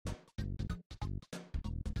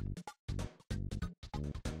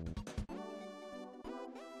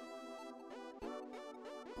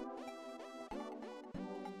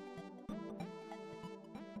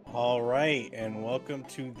All right, and welcome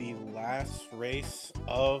to the last race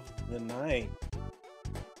of the night.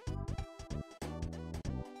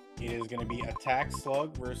 It is going to be Attack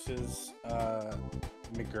Slug versus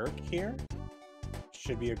mcGURK here.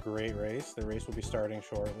 Should be a great race. The race will be starting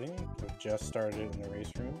shortly. We've just started in the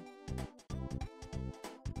race room.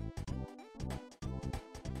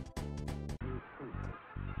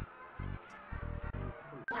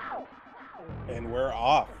 And we're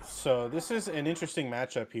off. So this is an interesting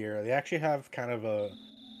matchup here. They actually have kind of a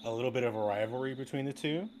little bit of a rivalry between the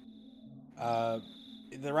two.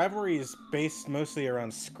 The rivalry is based mostly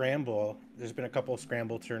around Scramble. There's been a couple of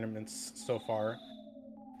Scramble tournaments so far.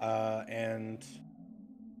 And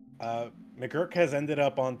mcGURK has ended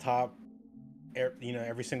up on top,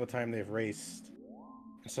 every single time they've raced.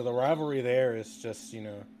 And so the rivalry there is just,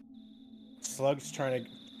 Slug's trying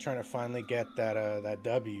to finally get that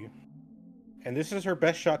W. And this is her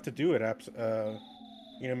best shot to do it.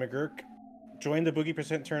 mcGURK joined the Boogey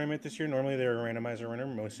Percent tournament this year. Normally they're a randomizer runner,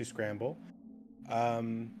 mostly Scramble.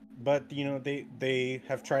 But they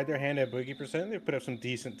have tried their hand at Boogey Percent. They've put up some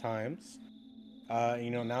decent times.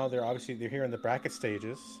 Now they're here in the bracket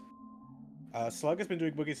stages. Slug has been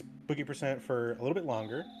doing Boogey Percent for a little bit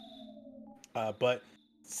longer, but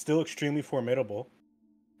still extremely formidable,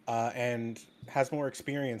 and has more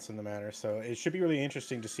experience in the matter. So it should be really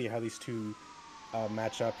interesting to see how these two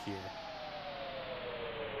match up here.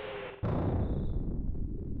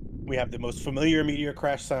 We have the most familiar meteor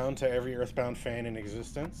crash sound to every Earthbound fan in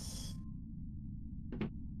existence.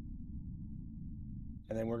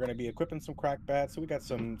 And then we're going to be equipping some crack bats. So we got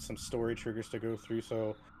some story triggers to go through.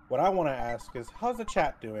 So what I want to ask is, how's the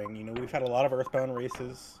chat doing? We've had a lot of Earthbound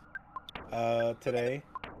races today.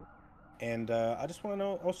 And I just want to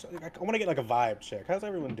know, also, I want to get like a vibe check. How's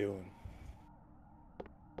everyone doing?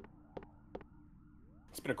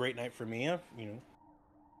 It's been a great night for me. A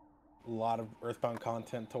lot of Earthbound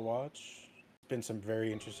content to watch. It's been some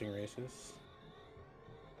very interesting races.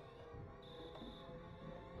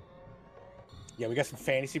 Yeah, we got some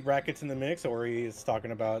fantasy brackets in the mix. Ori is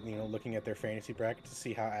talking about, looking at their fantasy brackets to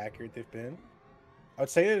see how accurate they've been. I would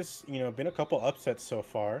say there's, been a couple upsets so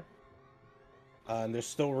far. And there's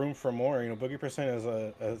still room for more. Boogey Percent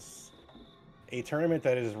is a tournament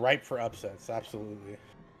that is ripe for upsets. Absolutely.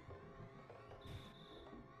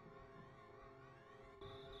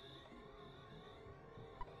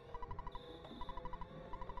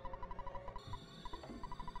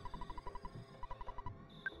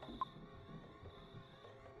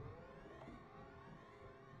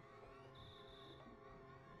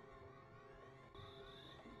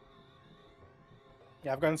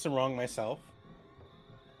 Yeah, I've gotten some wrong myself.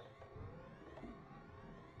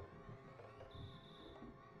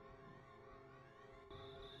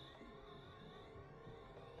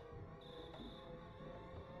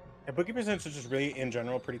 Yeah, Boogey Percents are just really, in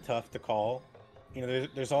general, pretty tough to call.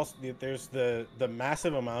 There's also the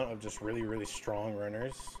massive amount of just really, really strong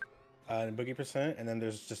runners in Boogey Percent, and then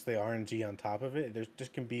there's just the RNG on top of it. There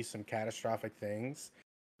just can be some catastrophic things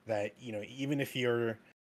that, even if you're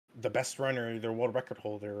the best runner, the world record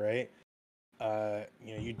holder, right?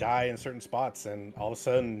 You die in certain spots, and all of a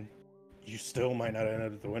sudden, you still might not end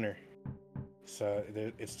up the winner. So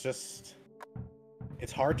it's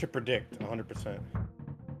hard to predict 100%.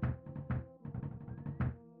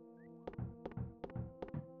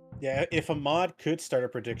 Yeah, if a mod could start a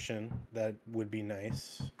prediction, that would be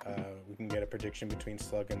nice. We can get a prediction between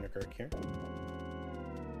Slug and mcGURK here.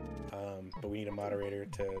 But we need a moderator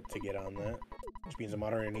to get on that, which means a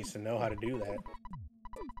moderator needs to know how to do that,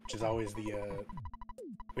 which is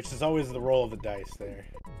always the roll of the dice there.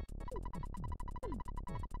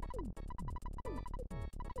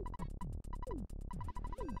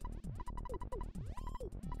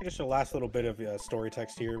 Just a last little bit of story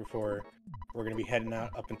text here before we're going to be heading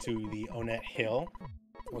up into the Onet Hill.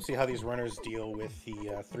 We'll see how these runners deal with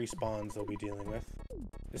the 3 spawns they'll be dealing with.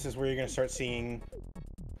 This is where you're going to start seeing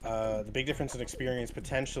the big difference in experience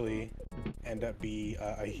potentially end up be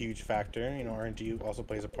a huge factor. RNG also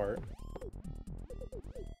plays a part.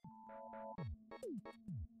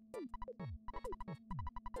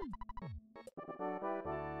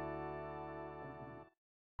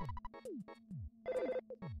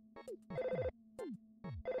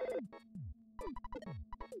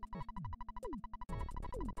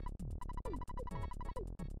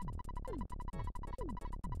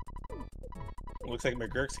 Looks like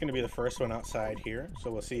mcGURK's going to be the first one outside here,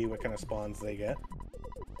 so we'll see what kind of spawns they get.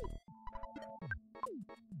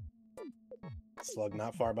 Slug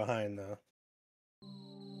not far behind, though.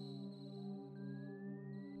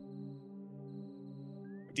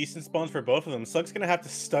 Decent spawns for both of them. Slug's going to have to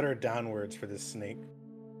stutter downwards for this snake.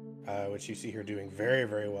 which you see her doing very,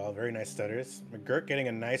 very well. Very nice stutters. McGurk getting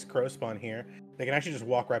a nice crow spawn here. They can actually just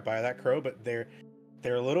walk right by that crow, but they're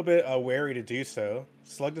a little bit wary to do so.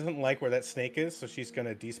 Slug doesn't like where that snake is, so she's going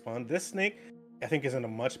to despawn. This snake, I think, is in a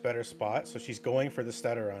much better spot, so she's going for the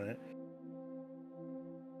stutter on it.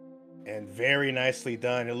 And very nicely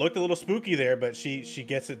done. It looked a little spooky there, but she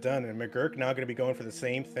gets it done. And McGurk now going to be going for the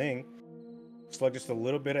same thing. Slug just a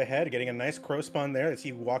little bit ahead, getting a nice crow spawn there. As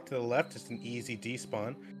he walked to the left, just an easy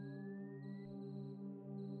despawn.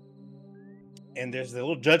 And there's the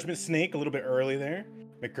little judgment snake a little bit early there.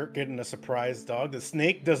 McGurk getting a surprise dog. The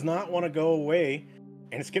snake does not want to go away,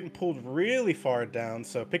 and it's getting pulled really far down.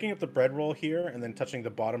 So picking up the bread roll here and then touching the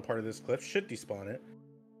bottom part of this cliff should despawn it.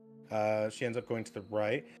 She ends up going to the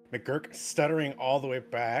right. McGurk stuttering all the way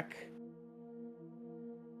back.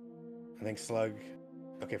 I think Slug...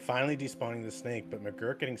 Okay, finally despawning the snake, but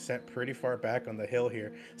McGurk getting sent pretty far back on the hill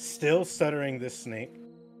here. Still stuttering this snake.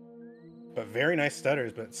 But very nice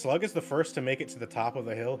stutters, but Slug is the first to make it to the top of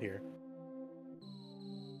the hill here.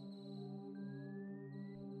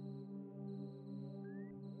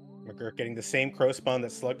 McGurk getting the same crow spawn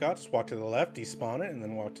that Slug got. Just walk to the left, despawn it, and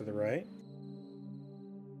then walk to the right.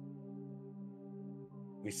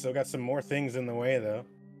 We still got some more things in the way, though.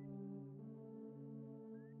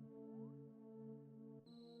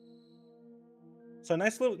 So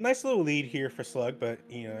nice little lead here for Slug, but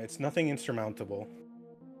you know it's nothing insurmountable.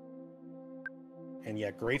 And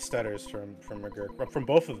yeah, great stutters from McGurk, from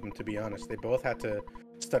both of them, to be honest. They both had to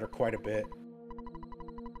stutter quite a bit.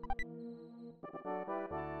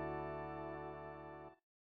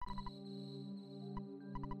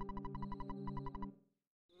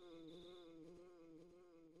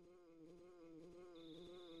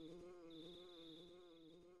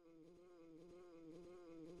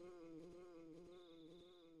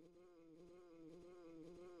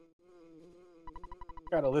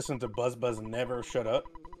 Gotta listen to Buzz Buzz never shut up.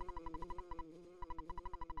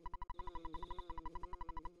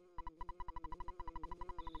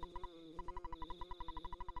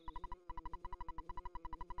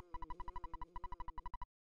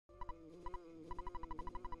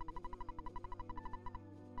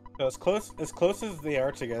 So as close as they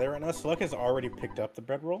are together right now, Slug has already picked up the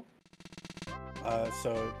bread roll.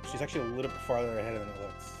 So she's actually a little bit farther ahead than it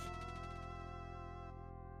looks.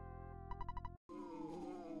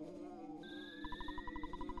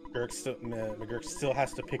 McGurk still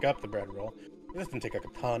has to pick up the bread roll. It doesn't take like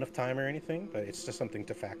a ton of time or anything, but it's just something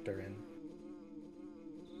to factor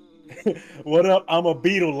in. What up? I'm a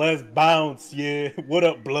beetle. Let's bounce. Yeah. What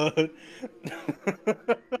up, blood?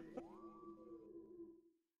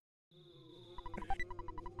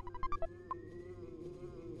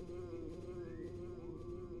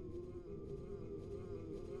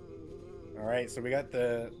 All right, so we got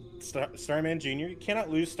the Starman Jr. You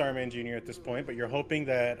cannot lose Starman Jr. at this point, but you're hoping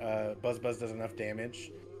that Buzz Buzz does enough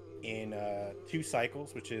damage in 2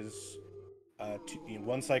 cycles, which is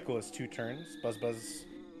one cycle is 2 turns. Buzz Buzz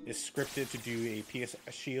is scripted to do a PS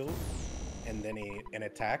shield and then an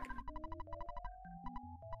attack.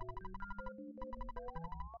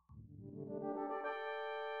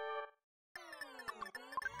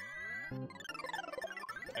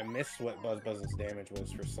 I missed what Buzz Buzz's damage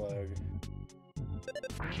was for Slug.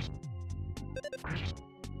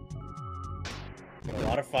 A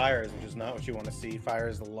lot of fires, which is not what you want to see. Fire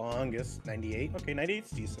is the longest. 98. Okay,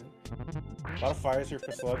 98's decent. A lot of fires here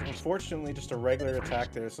for Slug. Unfortunately, just a regular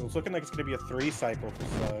attack there, so it's looking like it's going to be a 3 cycle for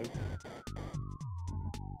Slug.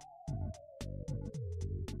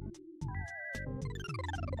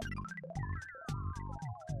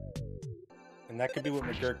 And that could be what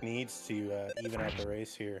McGurk needs to even out the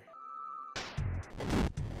race here.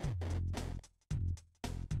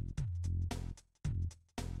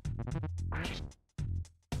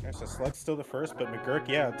 So Slug's still the first, but McGurk,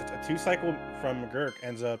 yeah, a 2 cycle from McGurk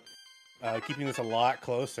ends up keeping this a lot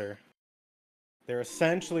closer. They're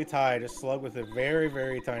essentially tied, just Slug with a very,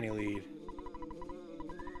 very tiny lead.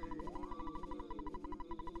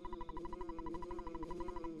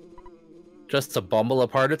 Just a bumble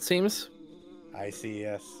apart, it seems. I see,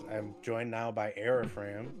 yes. I'm joined now by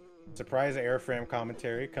Airfram. Surprise Airfram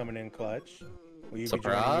commentary coming in clutch. Will you be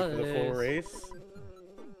joining me for the full race?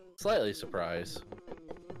 Slightly surprised.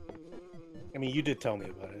 I mean, you did tell me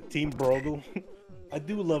about it. Team Brogle. I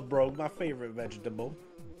do love Brogle, my favorite vegetable.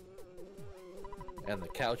 And the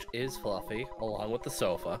couch is fluffy, along with the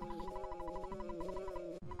sofa.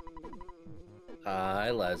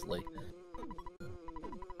 Hi, Leslie.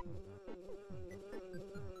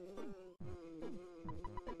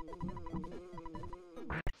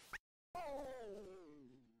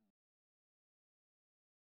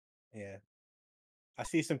 Yeah. I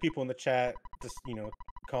see some people in the chat just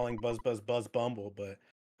calling Buzz Bumble, but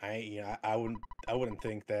I wouldn't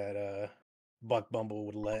think that Buck Bumble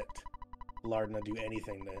would let Lardna do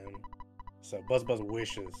anything to him. So Buzz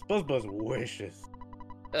wishes. Buzz wishes.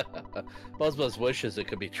 Buzz wishes it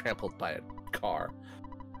could be trampled by a car.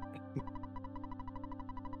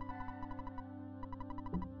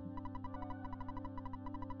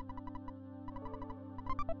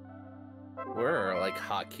 We're like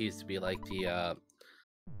hotkeys to be like the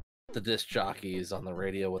disc jockeys on the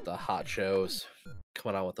radio with the hot shows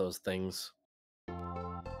coming out with those things.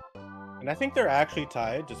 And I think they're actually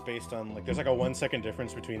tied just based on there's like a 1 second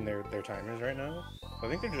difference between their timers right now. So I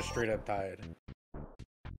think they're just straight up tied.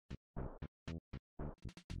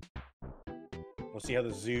 We'll see how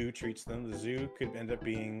the zoo treats them. The zoo could end up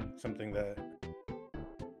being something that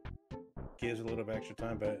gives a little bit extra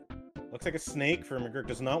time, but looks like a snake for McGurk.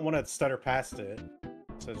 Does not want to stutter past it.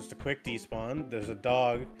 So just a quick despawn. There's a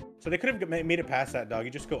dog. So they could have made it past that dog.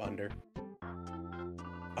 You just go under.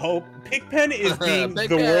 Oh, Pigpen is being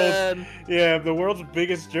the world's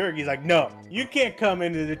biggest jerk. He's like, no, you can't come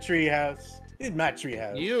into the treehouse. This is my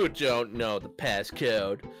treehouse. You don't know the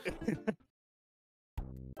passcode.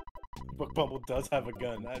 Buck Bumble does have a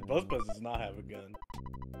gun. Buzz does not have a gun.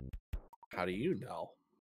 How do you know?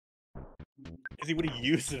 Because he would have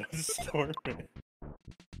used it as a storm.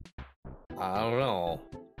 I don't know.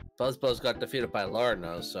 Buzz got defeated by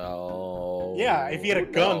Lardna, so... Yeah, if he had a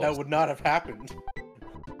gun, that would not have happened.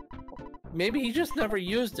 Maybe he just never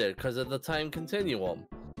used it because of the time continuum.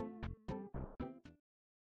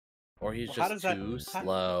 Or he's just too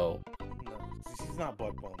slow. No, he's not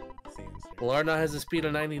Buck Bumble. Lardna has a speed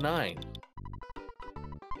of 99.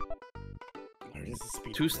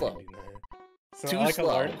 Too slow. So too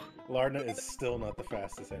slow. Lardna is still not the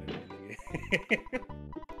fastest enemy in the game.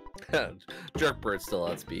 Jerkbird still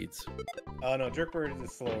outspeeds. Oh no, Jerkbird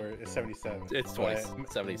is slower. It's 77. It's twice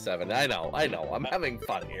 77. I know. I'm having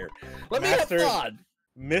fun here. Let me have fun.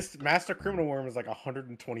 Master Criminal Worm is like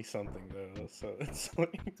 120 something though, so it's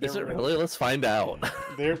like. Is it really? Let's find out.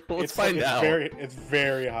 Let's find out. It's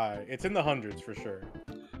very high. It's in the hundreds for sure.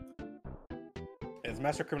 It's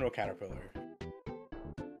Master Criminal Caterpillar.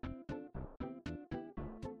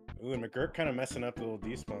 Ooh, and McGurk kind of messing up the little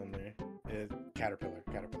despawn there. Caterpillar.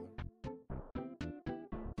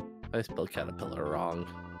 I spelled caterpillar wrong.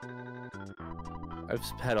 I've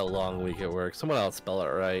had a long week at work. Someone else spell it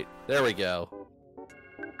right. There we go.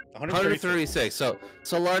 136. So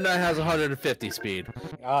Lardna has 150 speed.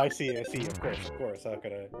 Oh, I see. Of course. How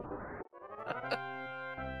could I?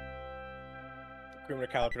 Criminal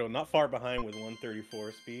Caterpillar not far behind with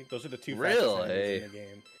 134 speed. Those are the two fastest enemies in the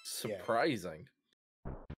game. Surprising.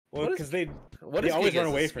 Yeah. Well, because they always run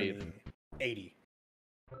away from me. 80.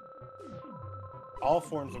 All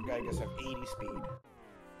forms of Gygus have 80 speed.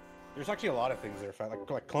 There's actually a lot of things that are fast.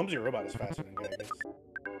 Like Clumsy Robot is faster than Gygus.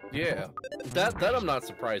 Yeah, that I'm not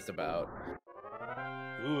surprised about.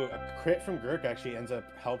 Ooh, a crit from Gurk actually ends up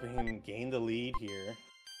helping him gain the lead here.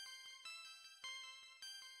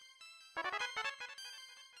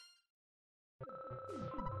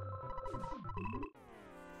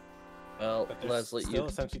 Well, Leslie, still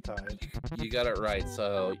essentially tied. You got it right,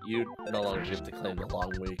 so you no longer get to claim the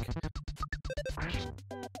long week.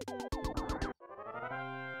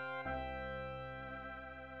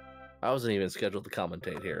 I wasn't even scheduled to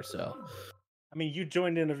commentate here, so... I mean, you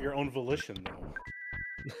joined in of your own volition, though.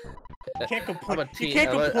 You can't complain. I'm a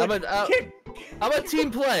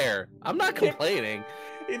team player. I'm not complaining.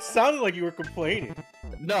 It sounded like you were complaining.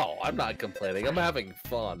 No, I'm not complaining. I'm having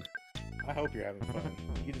fun. I hope you're having fun.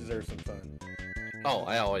 You deserve some fun. Oh,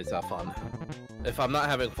 I always have fun. If I'm not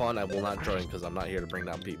having fun, I will not join because I'm not here to bring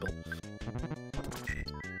down people.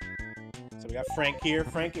 So we got Frank here.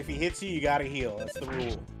 Frank, if he hits you, you gotta heal. That's the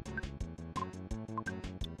rule.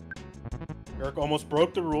 Gurk almost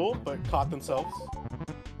broke the rule, but caught themselves.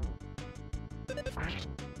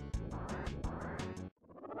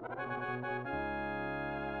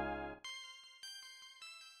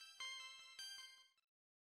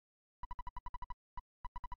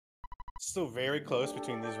 Still very close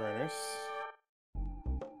between these runners.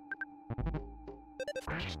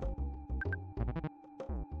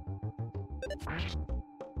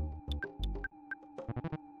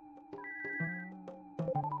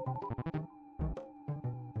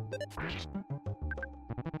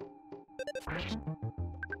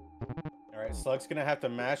 Alright, Slug's gonna have to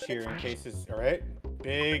mash here in case it's... Alright,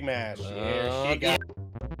 big mash. Here she got...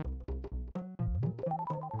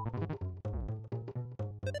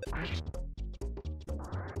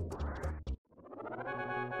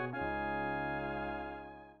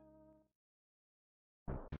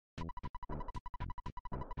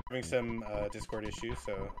 having some Discord issues,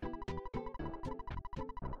 so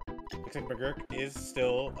looks like McGurk is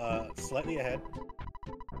still slightly ahead,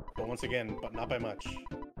 but once again, not by much.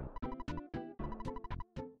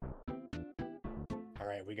 All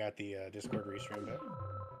right, we got the Discord restream back.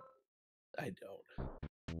 I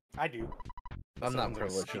don't. I do. I'm not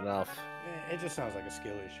privileged enough. It just sounds like a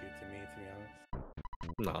skill issue to me, to be honest.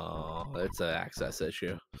 No, it's an access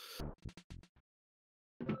issue.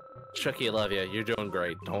 Chucky, I love you. You're doing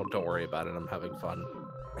great. Don't worry about it. I'm having fun.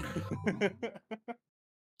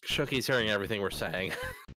 Chucky's hearing everything we're saying.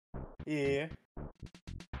 Yeah.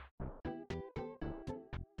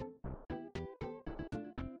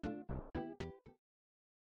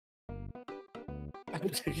 I'm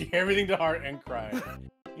taking everything to heart and crying.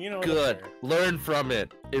 You know. Good. Learn from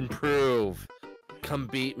it. Improve. Come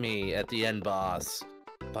beat me at the end boss.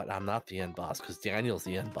 But I'm not the end boss because Daniel's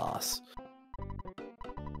the end boss.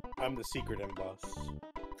 I'm the secret end boss.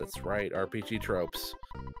 That's right. RPG tropes.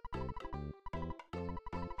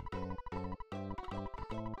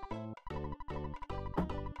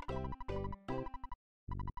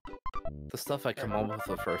 The stuff I come up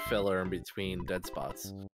with for filler in between dead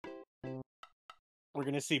spots. We're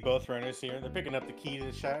gonna see both runners here. They're picking up the key to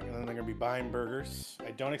the shack, and then they're gonna be buying burgers.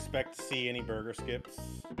 I don't expect to see any burger skips,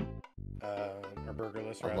 or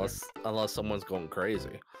burgerless rather. Unless someone's going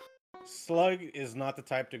crazy. Slug is not the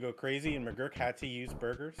type to go crazy, and McGurk had to use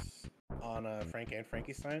burgers on Frank and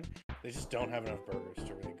Frankenstein. They just don't have enough burgers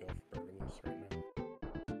to really go for burgerless right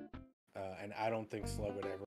now. And I don't think Slug would ever